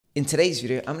In today's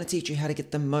video, I'm going to teach you how to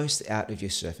get the most out of your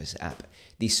Surface app.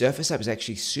 The Surface app is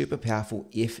actually super powerful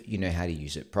if you know how to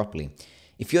use it properly.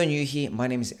 If you're new here, my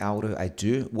name is Aldo. I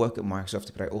do work at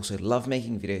Microsoft, but I also love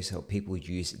making videos to help people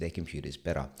use their computers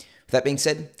better. With that being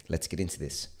said, let's get into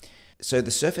this. So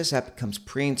the Surface app comes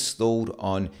pre-installed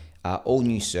on all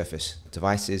new Surface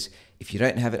devices. If you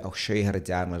don't have it, I'll show you how to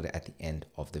download it at the end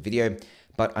of the video,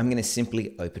 but I'm going to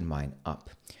simply open mine up.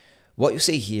 What you'll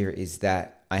see here is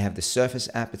that I have the Surface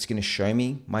app. It's going to show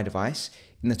me my device.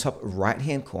 In the top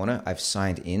right-hand corner, I've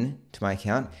signed in to my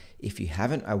account. If you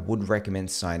haven't, I would recommend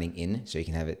signing in so you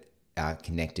can have it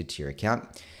connected to your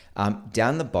account.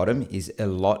 Down the bottom is a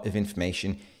lot of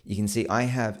information. You can see I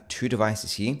have two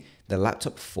devices here, the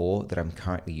laptop 4 that I'm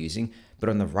currently using, but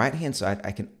on the right-hand side,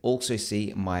 I can also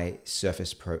see my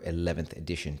Surface Pro 11th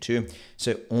edition too.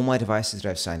 So all my devices that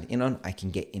I've signed in on, I can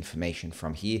get information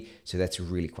from here. So that's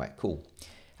really quite cool.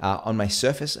 On my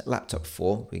Surface Laptop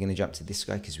 4, we're going to jump to this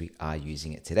guy because we are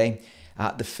using it today.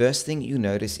 The first thing you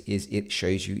notice is it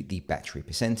shows you the battery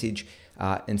percentage,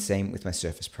 and same with my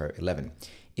Surface Pro 11.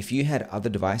 If you had other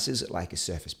devices like a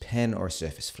Surface Pen or a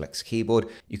Surface Flex keyboard,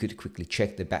 you could quickly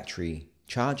check the battery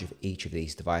charge of each of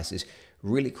these devices.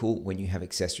 Really cool when you have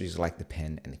accessories like the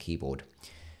pen and the keyboard.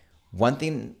 One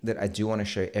thing that I do want to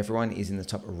show everyone is in the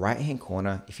top right hand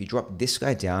corner. If you drop this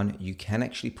guy down, you can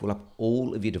actually pull up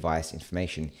all of your device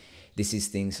information. This is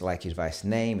things like your device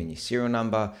name and your serial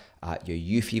number, your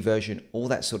UEFI version, all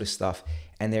that sort of stuff.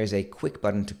 And there is a quick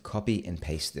button to copy and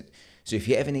paste it. So if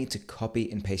you ever need to copy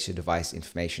and paste your device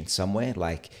information somewhere,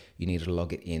 like you need to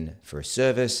log it in for a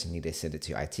service, you need to send it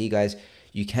to your IT guys,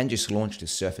 you can just launch the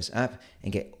Surface app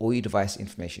and get all your device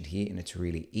information here, and it's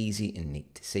really easy and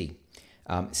neat to see.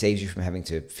 It saves you from having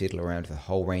to fiddle around with a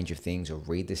whole range of things or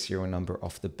read the serial number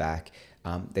off the back.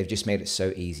 They've just made it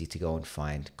so easy to go and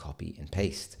find, copy, and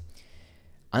paste.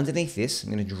 Underneath this,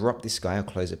 I'm going to drop this guy, I'll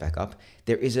close it back up.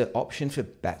 There is an option for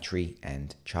battery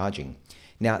and charging.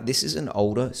 Now, this is an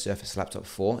older Surface Laptop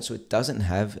 4, so it doesn't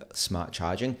have smart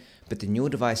charging, but the newer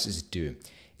devices do.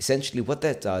 Essentially, what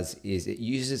that does is it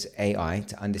uses AI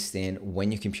to understand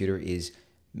when your computer is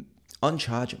on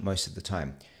charge most of the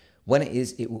time. When it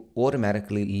is, it will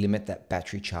automatically limit that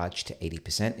battery charge to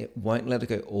 80%. It won't let it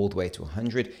go all the way to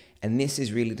 100. And this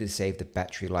is really to save the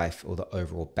battery life or the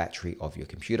overall battery of your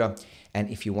computer. And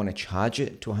if you want to charge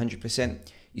it to 100%,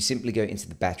 you simply go into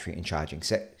the battery and charging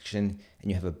section,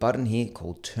 and you have a button here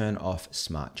called Turn Off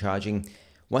Smart Charging.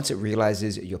 Once it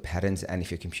realizes your patterns and if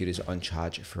your computer is on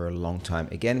charge for a long time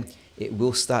again, it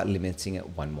will start limiting it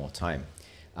one more time.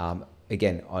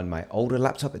 Again, on my older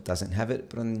laptop, it doesn't have it,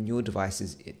 but on the newer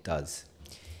devices, it does.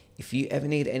 If you ever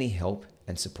need any help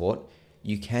and support,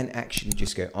 you can actually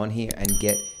just go on here and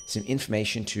get some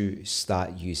information to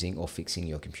start using or fixing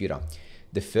your computer.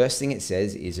 The first thing it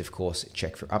says is, of course,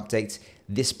 check for updates.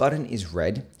 This button is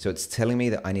red, so it's telling me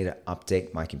that I need to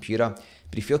update my computer.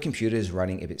 But if your computer is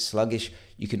running a bit sluggish,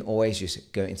 you can always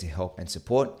just go into help and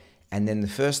support. And then the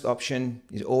first option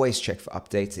is always check for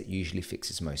updates. That usually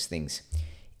fixes most things.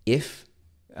 If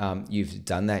you've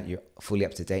done that, you're fully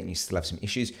up to date and you still have some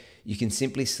issues, you can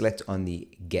simply select on the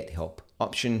Get Help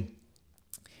option.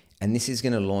 And this is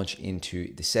going to launch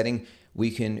into the setting.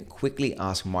 We can quickly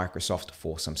ask Microsoft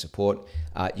for some support.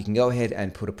 You can go ahead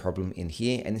and put a problem in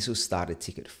here and this will start a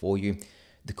ticket for you.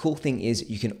 The cool thing is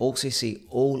you can also see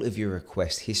all of your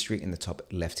request history in the top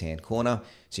left-hand corner.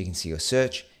 So you can see your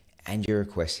search and your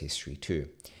request history too.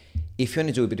 If you want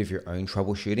to do a bit of your own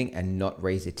troubleshooting and not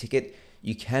raise a ticket,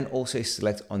 you can also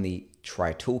select on the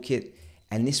Try Toolkit,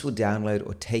 and this will download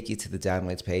or take you to the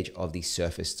downloads page of the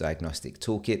Surface Diagnostic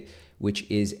Toolkit, which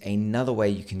is another way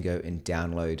you can go and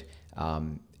download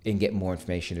and get more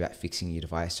information about fixing your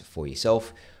device for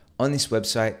yourself. On this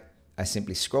website, I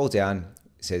simply scroll down,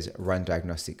 it says Run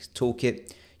Diagnostic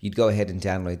Toolkit. You'd go ahead and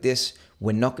download this.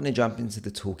 We're not going to jump into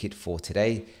the toolkit for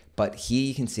today, but here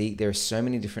you can see there are so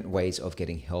many different ways of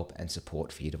getting help and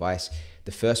support for your device.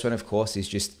 The first one, of course, is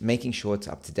just making sure it's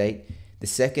up to date. The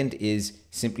second is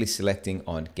simply selecting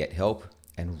on Get Help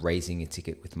and raising a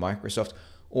ticket with Microsoft.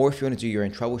 Or if you want to do your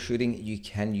own troubleshooting, you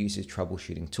can use a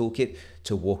troubleshooting toolkit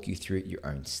to walk you through your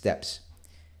own steps.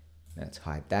 Let's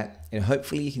hide that. And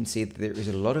hopefully you can see that there is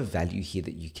a lot of value here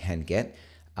that you can get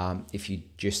if you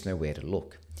just know where to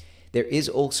look. There is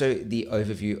also the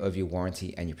overview of your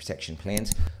warranty and your protection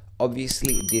plans.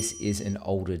 Obviously, this is an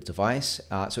older device,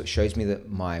 so it shows me that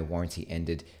my warranty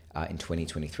ended in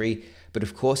 2023. But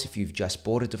of course, if you've just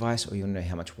bought a device or you want to know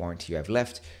how much warranty you have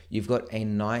left, you've got a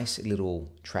nice little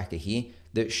tracker here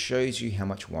that shows you how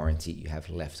much warranty you have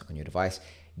left on your device.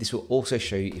 This will also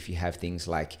show you if you have things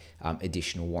like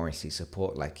additional warranty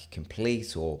support like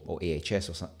Complete or EHS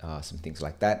or some things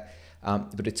like that.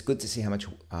 But it's good to see how much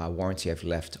warranty you have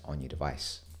left on your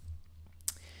device.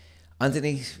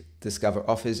 Underneath Discover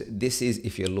Offers, this is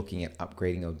if you're looking at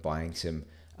upgrading or buying some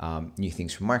new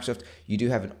things from Microsoft. You do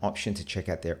have an option to check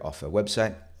out their offer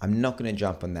website. I'm not going to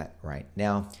jump on that right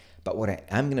now, but what I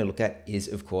am going to look at is,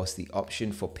 of course, the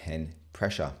option for pen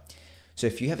pressure. So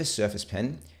if you have a Surface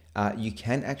Pen, you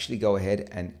can actually go ahead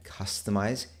and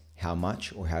customize how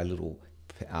much or how little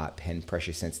pen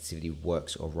pressure sensitivity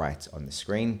works or writes on the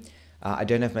screen. I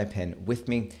don't have my pen with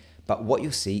me, but what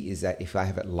you'll see is that if I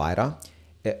have it lighter,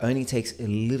 it only takes a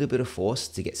little bit of force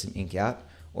to get some ink out,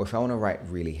 or if I want to write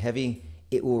really heavy,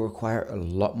 it will require a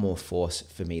lot more force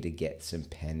for me to get some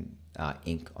pen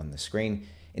ink on the screen.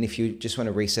 And if you just want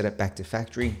to reset it back to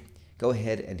factory, go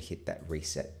ahead and hit that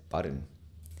reset button.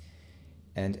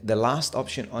 And the last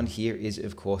option on here is,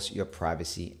 of course, your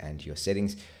privacy and your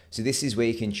settings. So this is where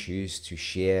you can choose to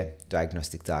share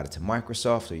diagnostic data to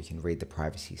Microsoft, or you can read the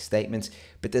privacy statements,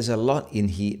 but there's a lot in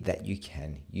here that you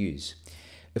can use.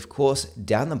 Of course,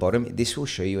 down the bottom, this will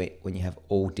show you when you have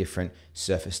all different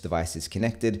Surface devices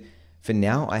connected. For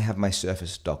now, I have my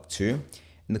Surface Dock 2.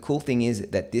 And the cool thing is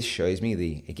that this shows me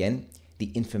the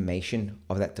information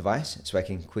of that device, so I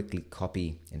can quickly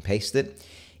copy and paste it.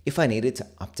 If I needed to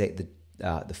update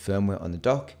the firmware on the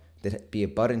dock, there'd be a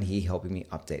button here helping me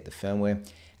update the firmware.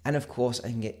 And of course, I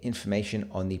can get information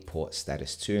on the port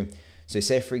status too. So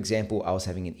say, for example, I was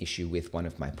having an issue with one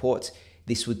of my ports.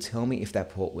 This would tell me if that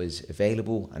port was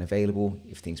available, unavailable,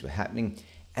 if things were happening.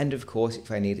 And of course, if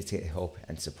I needed to get help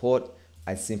and support,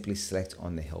 I'd simply select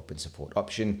on the help and support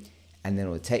option, and then it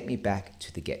will take me back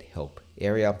to the get help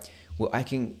area where I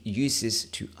can use this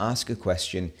to ask a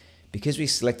question. Because we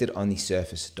selected on the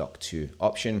Surface Dock 2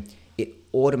 option, it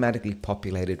automatically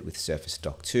populated with Surface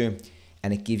Dock 2,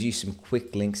 and it gives you some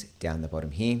quick links down the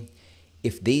bottom here.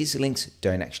 If these links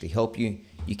don't actually help you,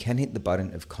 you can hit the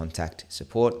button of contact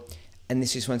support, and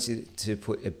this just wants you to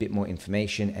put a bit more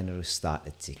information and it'll start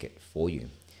a ticket for you.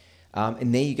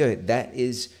 And there you go. That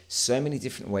is so many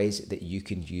different ways that you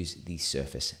can use the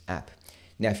Surface app.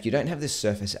 Now, if you don't have the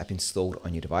Surface app installed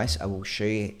on your device, I will show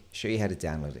you how to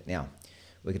download it now.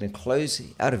 We're going to close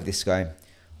out of this guy.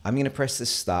 I'm going to press the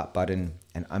start button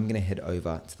and I'm going to head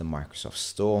over to the Microsoft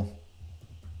Store.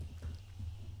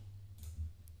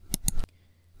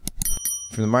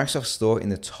 From the Microsoft Store, in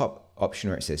the top option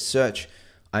where it says search,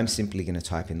 I'm simply going to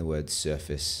type in the word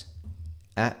Surface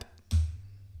app.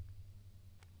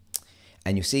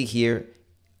 And you'll see here,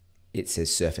 it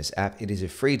says Surface app. It is a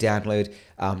free download.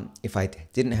 If I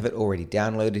didn't have it already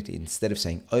downloaded, instead of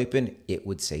saying open, it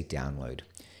would say download.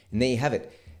 And there you have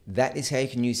it. That is how you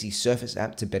can use the Surface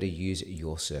app to better use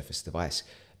your Surface device.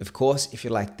 Of course, if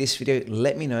you like this video,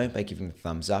 let me know by giving it a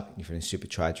thumbs up. If you're in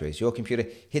Supercharge or your computer,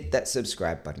 hit that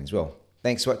subscribe button as well.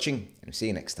 Thanks for watching, and I'll see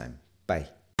you next time.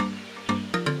 Bye.